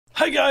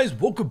Hi guys,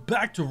 welcome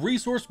back to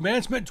Resource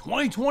Management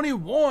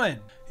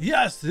 2021.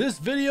 Yes, this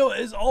video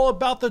is all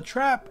about the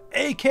trap,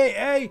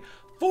 aka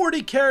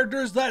 40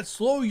 characters that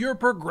slow your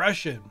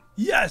progression.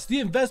 Yes, the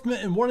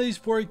investment in one of these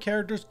 40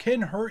 characters can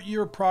hurt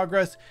your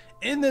progress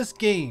in this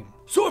game.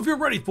 So if you're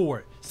ready for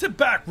it, sit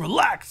back,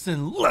 relax,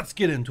 and let's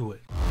get into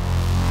it.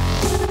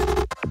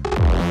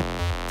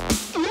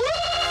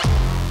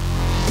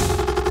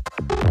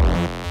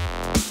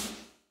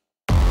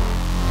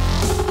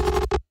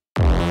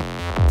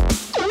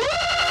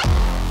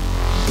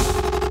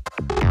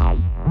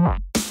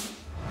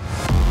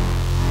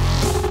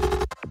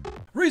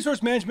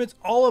 Resource management's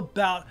all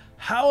about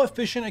how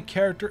efficient a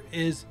character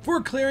is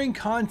for clearing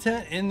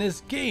content in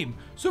this game.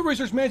 So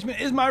resource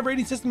management is my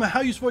rating system of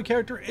how useful a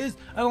character is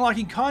at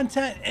unlocking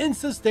content and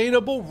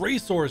sustainable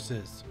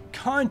resources.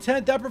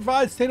 Content that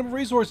provides sustainable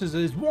resources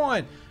is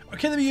 1.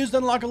 Can they be used to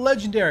unlock a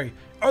legendary?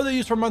 Are they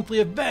used for monthly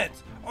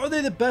events? Are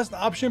they the best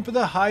option for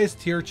the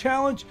highest tier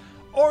challenge?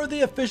 Are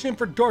they efficient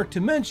for Dark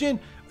Dimension?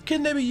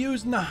 Can they be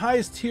used in the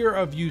highest tier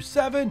of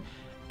U7?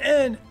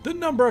 And the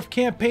number of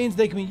campaigns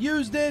they can be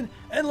used in,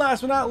 and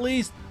last but not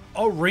least,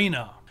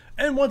 arena.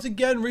 And once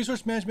again,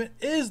 resource management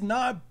is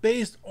not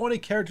based on a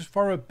character's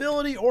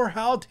farmability or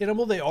how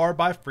attainable they are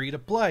by free to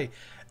play,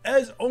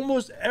 as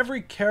almost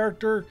every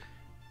character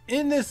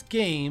in this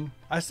game,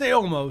 I say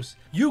almost,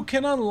 you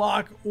can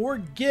unlock or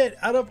get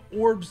out of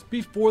orbs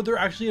before they're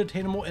actually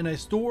attainable in a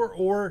store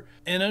or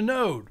in a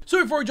node.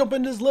 So before we jump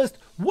into this list,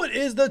 what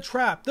is the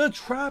trap? The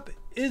trap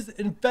is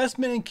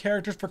investment in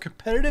characters for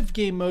competitive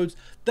game modes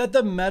that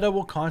the meta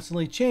will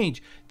constantly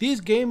change.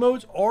 These game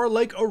modes are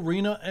like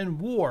arena and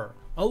war.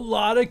 A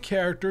lot of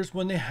characters,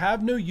 when they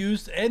have no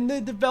use and the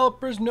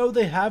developers know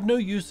they have no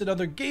use in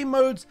other game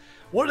modes,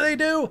 what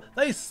do?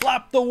 They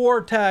slap the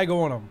war tag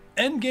on them.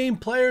 Endgame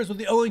players with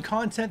the only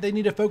content they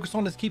need to focus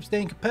on to keep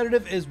staying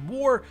competitive is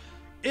war.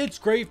 It's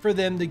great for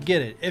them to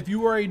get it. If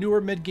you are a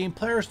newer mid-game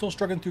player still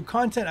struggling through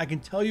content, I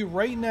can tell you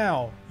right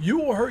now, you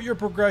will hurt your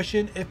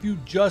progression if you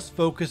just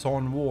focus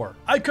on war.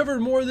 I covered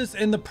more of this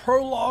in the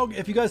prologue.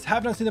 If you guys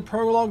have not seen the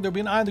prologue, there'll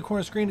be an eye in the corner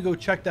of the screen to go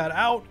check that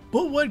out.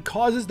 But what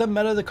causes the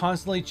meta to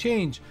constantly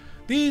change?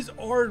 These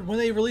are when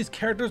they release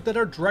characters that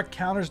are direct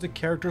counters to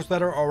characters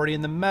that are already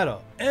in the meta.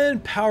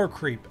 And power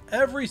creep.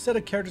 Every set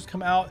of characters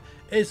come out,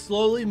 it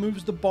slowly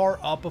moves the bar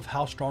up of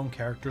how strong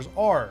characters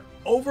are.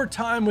 Over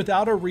time,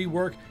 without a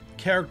rework,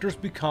 characters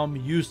become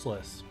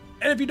useless.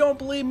 And if you don't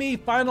believe me,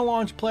 find a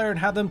launch player and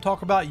have them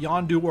talk about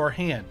Yondu or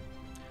Han.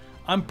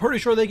 I'm pretty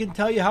sure they can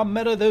tell you how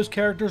meta those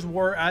characters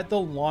were at the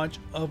launch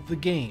of the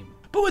game.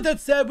 But with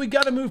that said, we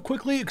gotta move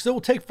quickly because it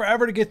will take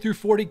forever to get through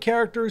 40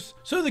 characters.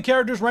 So the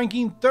characters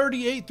ranking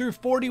 38 through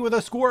 40 with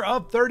a score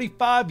of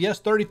 35, yes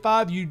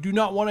 35, you do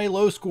not want a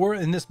low score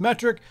in this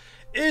metric,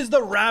 is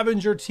the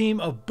Ravager team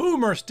of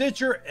Boomer,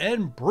 Stitcher,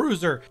 and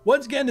Bruiser.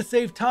 Once again, to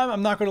save time,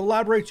 I'm not going to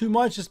elaborate too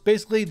much. Just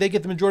basically, they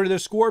get the majority of their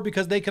score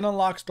because they can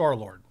unlock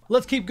Star-Lord.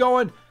 Let's keep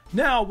going.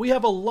 Now, we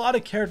have a lot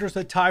of characters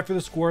that tie for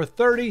the score of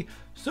 30,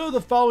 so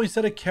the following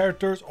set of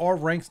characters are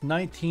ranks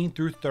 19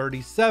 through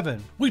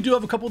 37. We do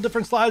have a couple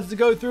different slides to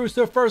go through,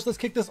 so first, let's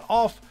kick this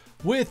off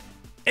with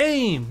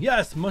AIM.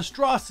 Yes,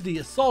 Monstrosity,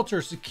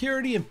 Assaulter,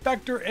 Security,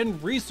 Infector,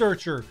 and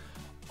Researcher.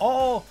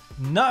 All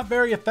not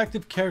very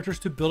effective characters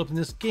to build up in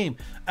this game.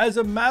 As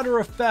a matter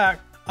of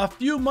fact, a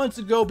few months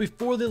ago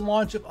before the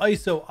launch of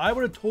ISO, I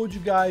would have told you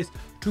guys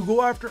to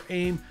go after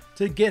AIM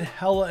to get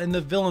Hela in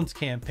the Villains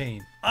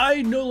campaign.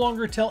 I no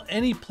longer tell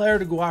any player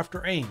to go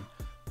after AIM.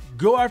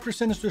 Go after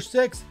Sinister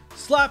Six,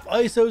 slap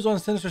ISOs on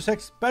Sinister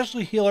Six,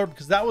 especially Healer,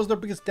 because that was their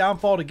biggest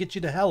downfall to get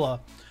you to Hela.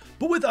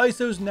 But with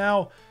ISOs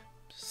now,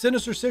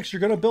 Sinister Six, you're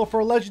going to build for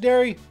a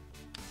legendary,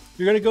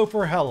 you're going to go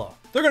for Hela.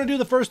 They're going to do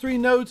the first 3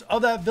 nodes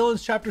of that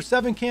Villains Chapter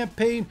 7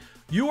 campaign.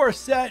 You are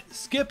set.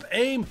 Skip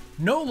AIM,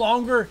 no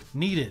longer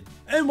needed.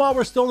 And while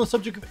we're still on the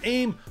subject of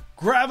AIM,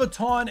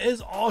 Graviton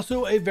is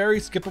also a very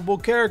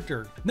skippable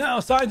character. Now,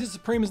 Scientist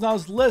Supreme is not on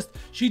this list.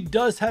 She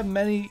does have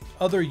many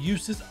other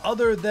uses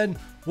other than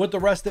what the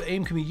rest of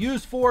AIM can be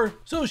used for.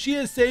 So she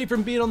is saved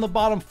from being on the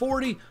bottom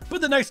 40,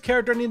 but the next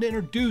character I need to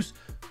introduce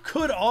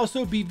could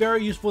also be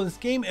very useful in this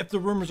game if the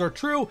rumors are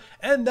true,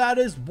 and that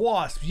is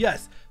Wasp.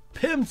 Yes,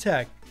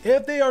 Pimtech.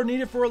 If they are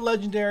needed for a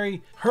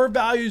legendary, her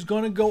value is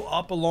going to go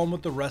up along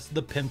with the rest of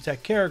the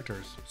Pimtech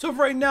characters. So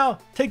for right now,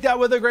 take that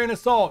with a grain of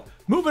salt.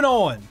 Moving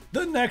on.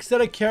 The next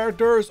set of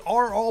characters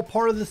are all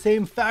part of the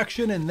same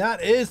faction, and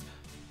that is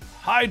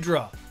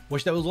Hydra.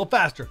 Wish that was a little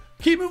faster.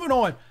 Keep moving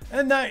on.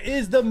 And that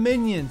is the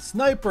Minion,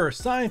 Sniper,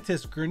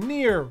 Scientist,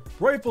 Grineer,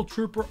 Rifle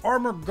Trooper,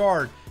 Armor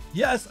Guard.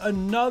 Yes,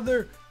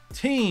 another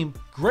team,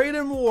 great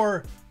in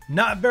war,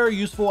 not very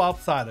useful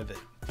outside of it.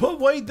 But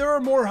wait, there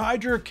are more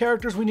Hydra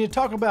characters we need to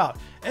talk about,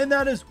 and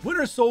that is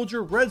Winter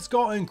Soldier, Red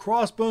Skull, and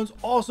Crossbones,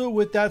 also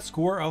with that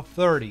score of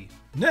 30.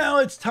 Now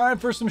it's time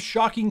for some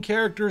shocking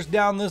characters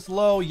down this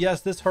low.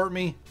 Yes, this hurt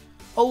me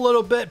a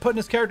little bit putting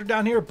this character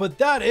down here, but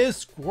that is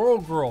Squirrel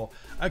Girl,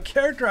 a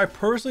character I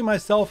personally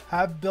myself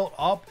have built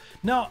up.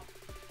 Now,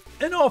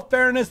 in all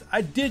fairness,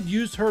 I did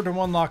use her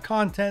to unlock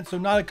content, so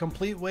not a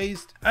complete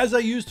waste, as I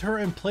used her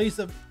in place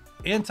of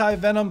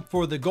Anti-Venom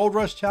for the Gold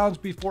Rush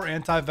challenge before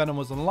Anti-Venom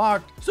was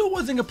unlocked. So it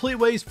wasn't a complete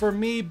waste for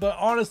me, but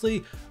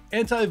honestly,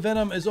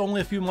 Anti-Venom is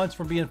only a few months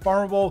from being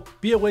farmable.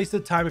 Be a waste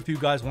of time if you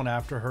guys want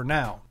after her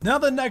now. Now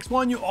the next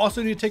one you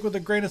also need to take with a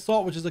grain of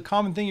salt, which is a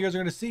common thing you guys are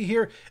going to see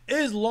here,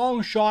 is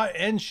Longshot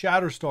and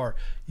Shatterstar.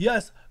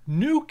 Yes,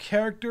 new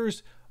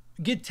characters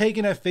get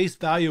taken at face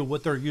value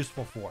what they're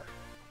useful for,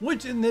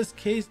 which in this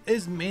case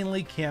is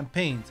mainly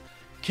campaigns.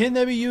 Can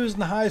they be used in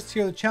the highest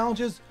tier of the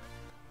challenges?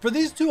 For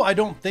these two, I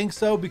don't think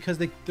so,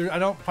 because I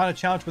don't find a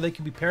challenge where they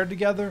can be paired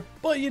together,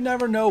 but you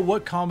never know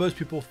what combos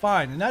people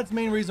find. And that's the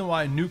main reason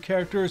why new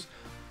characters,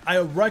 I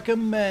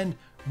recommend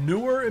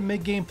newer and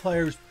mid-game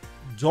players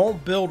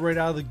don't build right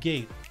out of the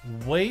gate.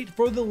 Wait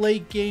for the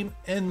late game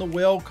and the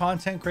whale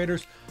content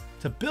creators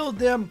to build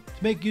them,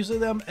 to make use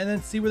of them, and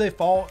then see where they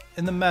fall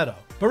in the meta.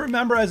 But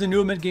remember, as a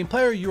new mid-game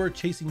player, you are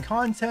chasing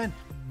content,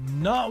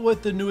 not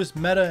what the newest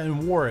meta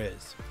and war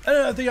is. And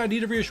another thing I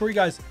need to reassure you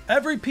guys,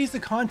 every piece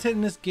of content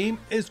in this game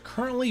is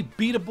currently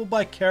beatable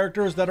by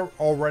characters that are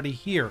already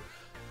here.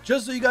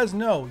 Just so you guys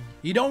know,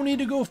 you don't need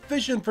to go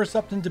fishing for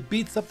something to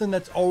beat something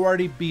that's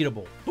already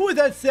beatable. But with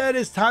that said,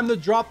 it's time to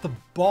drop the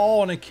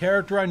ball on a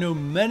character I know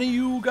many of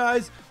you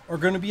guys are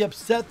going to be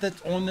upset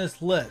that's on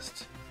this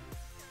list.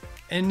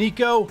 And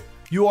Nico,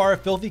 you are a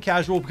filthy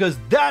casual, because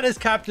that is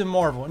Captain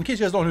Marvel. In case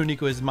you guys don't know who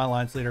Nico is, my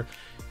alliance leader.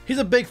 He's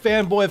a big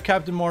fanboy of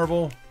Captain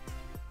Marvel,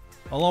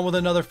 along with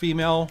another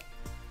female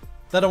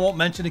that I won't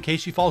mention in case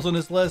she falls on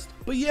this list.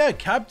 But yeah,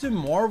 Captain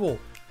Marvel,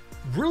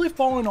 really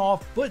falling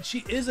off, but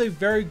she is a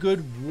very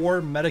good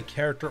war meta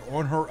character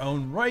on her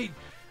own right.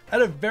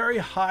 At a very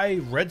high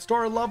red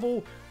star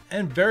level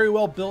and very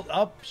well built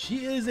up,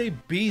 she is a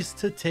beast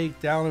to take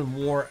down in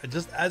war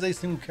just as a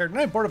single character.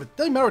 Not even part of it,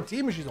 doesn't matter what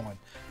team she's on,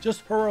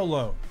 just her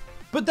alone.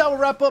 But that will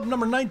wrap up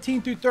number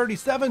 19 through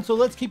 37, so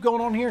let's keep going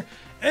on here.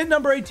 And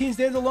number 18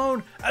 stands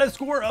alone at a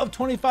score of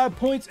 25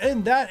 points,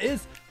 and that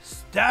is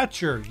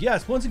Stature.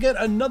 Yes, once again,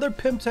 another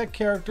Pimtech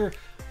character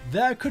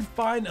that could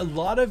find a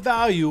lot of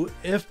value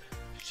if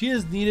she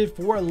is needed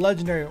for a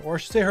legendary, or I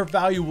should say her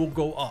value will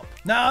go up.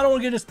 Now, I don't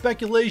want to get into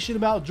speculation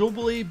about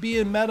Jubilee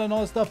being meta and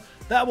all that stuff.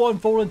 That will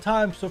unfold in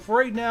time, so for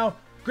right now,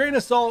 grain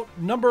of salt,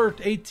 number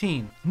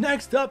 18.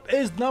 Next up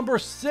is number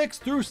 6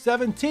 through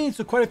 17,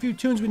 so quite a few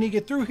tunes we need to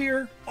get through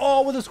here,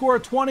 all with a score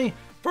of 20.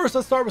 First,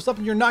 let's start with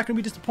something you're not going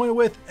to be disappointed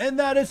with, and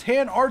that is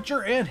Hand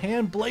Archer and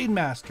Hand Blade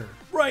Master.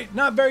 Right,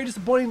 not very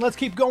disappointing. Let's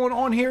keep going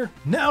on here.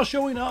 Now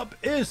showing up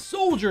is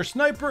Soldier,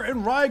 Sniper,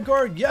 and Riot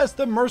Guard. Yes,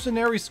 the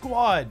Mercenary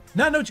Squad.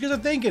 Now I know what you guys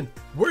are thinking.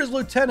 Where's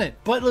Lieutenant?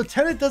 But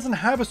Lieutenant doesn't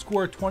have a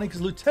score of 20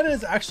 because Lieutenant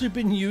has actually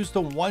been used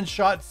to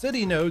one-shot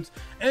city nodes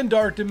in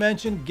Dark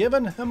Dimension,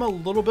 giving him a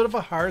little bit of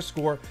a higher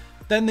score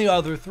than the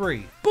other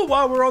three. But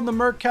while we're on the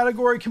Merc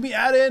category, can we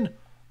add in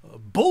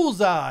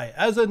Bullseye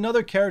as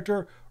another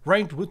character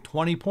ranked with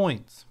 20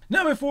 points?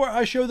 Now, before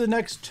I show the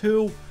next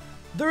two,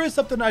 there is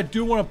something I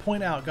do want to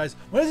point out, guys.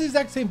 When I did the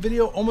exact same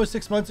video almost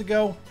 6 months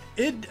ago,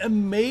 it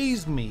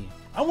amazed me.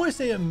 I want to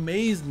say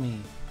amazed me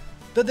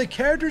that the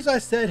characters I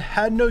said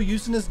had no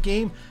use in this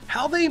game,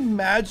 how they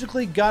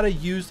magically got a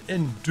use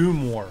in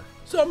Doom War.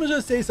 So I'm just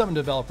going to say something,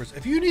 developers.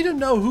 If you need to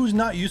know who's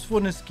not useful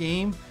in this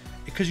game,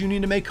 because you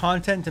need to make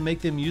content to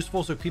make them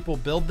useful so people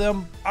build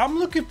them, I'm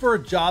looking for a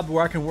job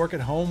where I can work at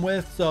home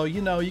with, so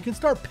you know, you can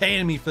start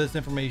paying me for this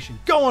information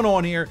going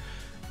on here.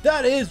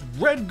 That is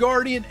Red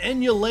Guardian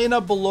and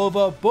Yelena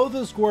Belova, both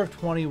with a score of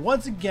 20.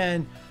 Once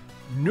again,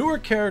 newer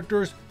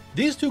characters.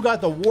 These two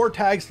got the war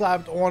tag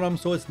slapped on them,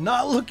 so it's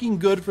not looking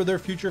good for their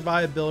future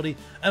viability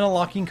and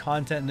unlocking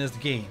content in this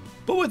game.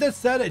 But with that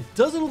said, it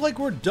doesn't look like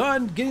we're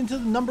done getting to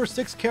the number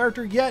 6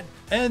 character yet,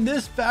 and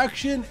this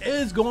faction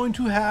is going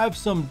to have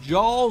some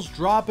jaws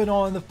dropping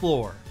on the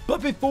floor.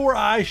 But before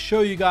I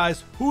show you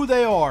guys who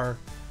they are,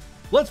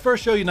 let's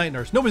first show you Night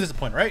Nurse. Nobody's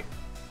disappointed, right?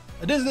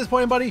 It isn't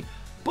disappointing, buddy,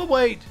 but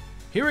wait.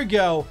 Here we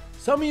go.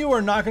 Some of you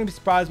are not going to be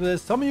surprised with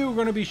this. Some of you are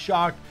going to be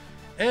shocked.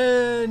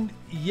 And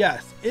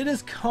yes, it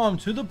has come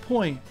to the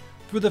point,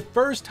 for the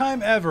first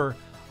time ever,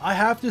 I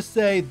have to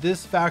say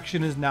this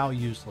faction is now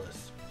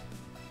useless.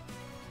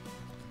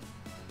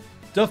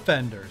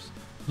 Defenders.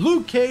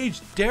 Luke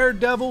Cage,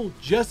 Daredevil,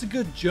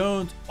 Jessica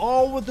Jones,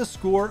 all with a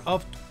score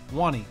of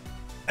 20.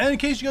 And in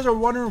case you guys are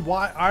wondering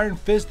why Iron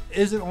Fist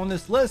isn't on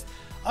this list,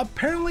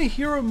 apparently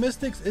Hero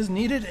Mystics is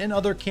needed in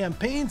other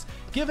campaigns,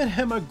 giving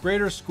him a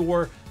greater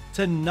score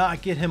to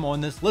not get him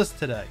on this list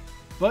today.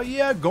 But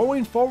yeah,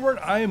 going forward,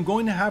 I am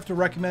going to have to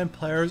recommend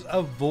players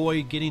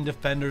avoid getting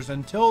defenders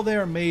until they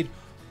are made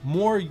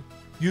more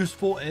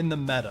useful in the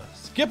meta.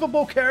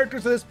 Skippable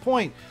characters at this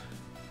point.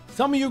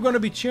 Some of you are going to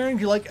be cheering,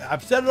 like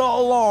I've said it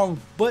all along,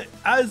 but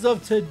as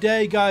of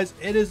today, guys,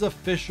 it is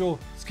official.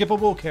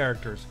 Skippable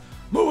characters.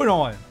 Moving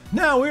on.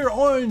 Now we're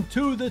on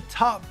to the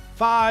top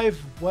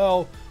 5.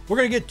 Well, we're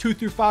going to get 2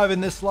 through 5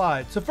 in this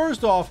slide. So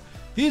first off,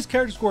 these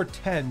characters score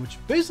 10, which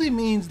basically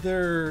means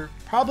they're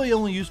probably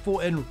only useful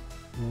in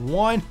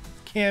one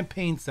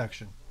campaign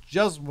section.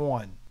 Just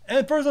one.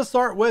 And first, let's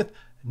start with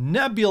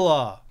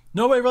Nebula.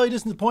 Nobody really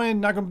disappointed,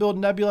 not going to build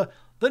Nebula.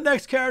 The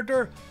next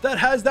character that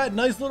has that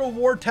nice little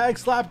war tag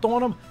slapped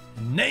on him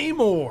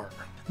Namor.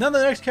 Now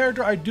the next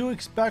character, I do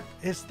expect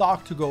his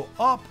stock to go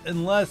up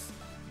unless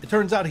it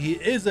turns out he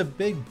is a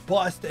big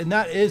bust, and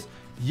that is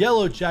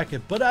Yellow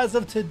Jacket. But as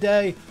of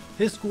today,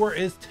 his score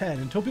is 10.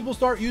 Until people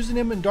start using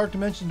him in Dark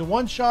Dimension to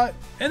one-shot,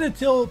 and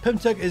until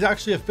Pimtech is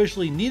actually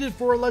officially needed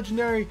for a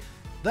legendary,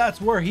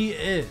 that's where he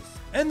is.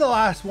 And the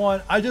last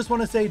one, I just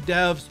want to say,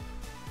 devs,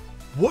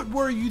 what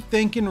were you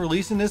thinking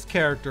releasing this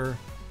character?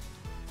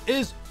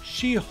 Is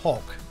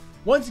She-Hulk.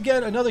 Once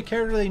again, another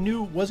character they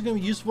knew wasn't going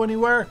to be useful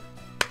anywhere.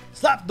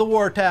 Slap the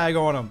war tag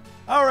on him.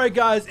 Alright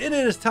guys, and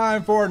it is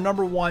time for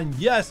number one.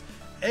 Yes,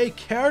 a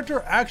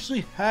character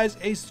actually has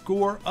a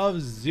score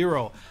of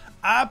 0.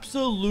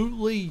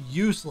 Absolutely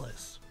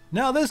useless.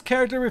 Now this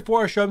character,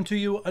 before I show him to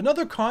you,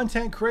 another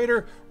content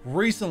creator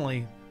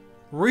recently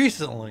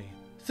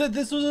said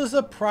this was a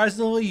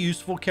surprisingly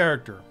useful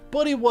character.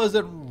 But he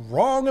wasn't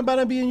wrong about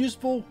him being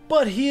useful,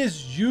 but he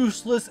is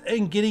useless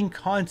in getting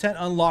content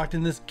unlocked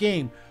in this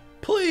game.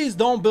 Please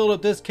don't build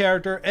up this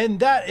character, and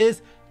that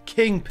is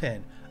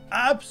Kingpin.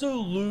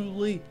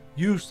 Absolutely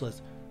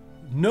useless.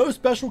 No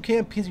special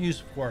campaigns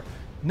used for,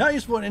 not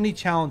useful in any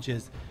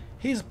challenges.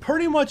 He's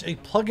pretty much a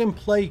plug and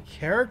play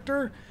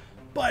character,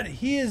 but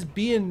he is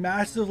being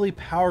massively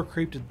power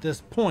creeped at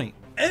this point.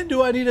 And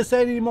do I need to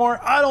say it anymore?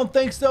 I don't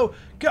think so.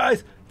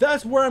 Guys,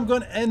 that's where I'm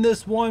going to end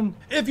this one.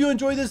 If you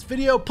enjoyed this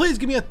video, please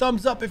give me a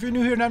thumbs up. If you're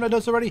new here and have not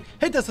done so already,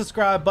 hit that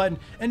subscribe button.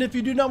 And if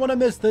you do not want to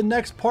miss the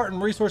next part in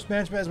resource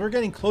management, as we're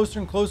getting closer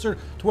and closer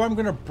to where I'm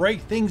going to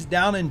break things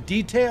down in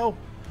detail,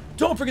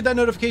 don't forget that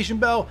notification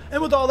bell.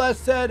 And with all that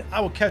said, I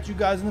will catch you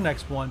guys in the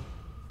next one.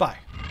 Bye.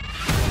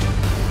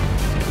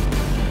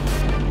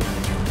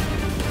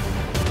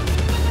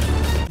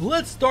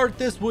 Let's start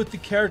this with the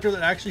character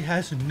that actually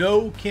has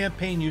no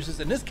campaign uses.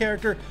 And this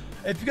character,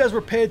 if you guys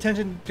were paying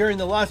attention during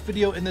the last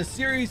video in this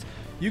series,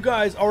 you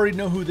guys already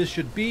know who this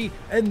should be,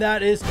 and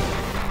that is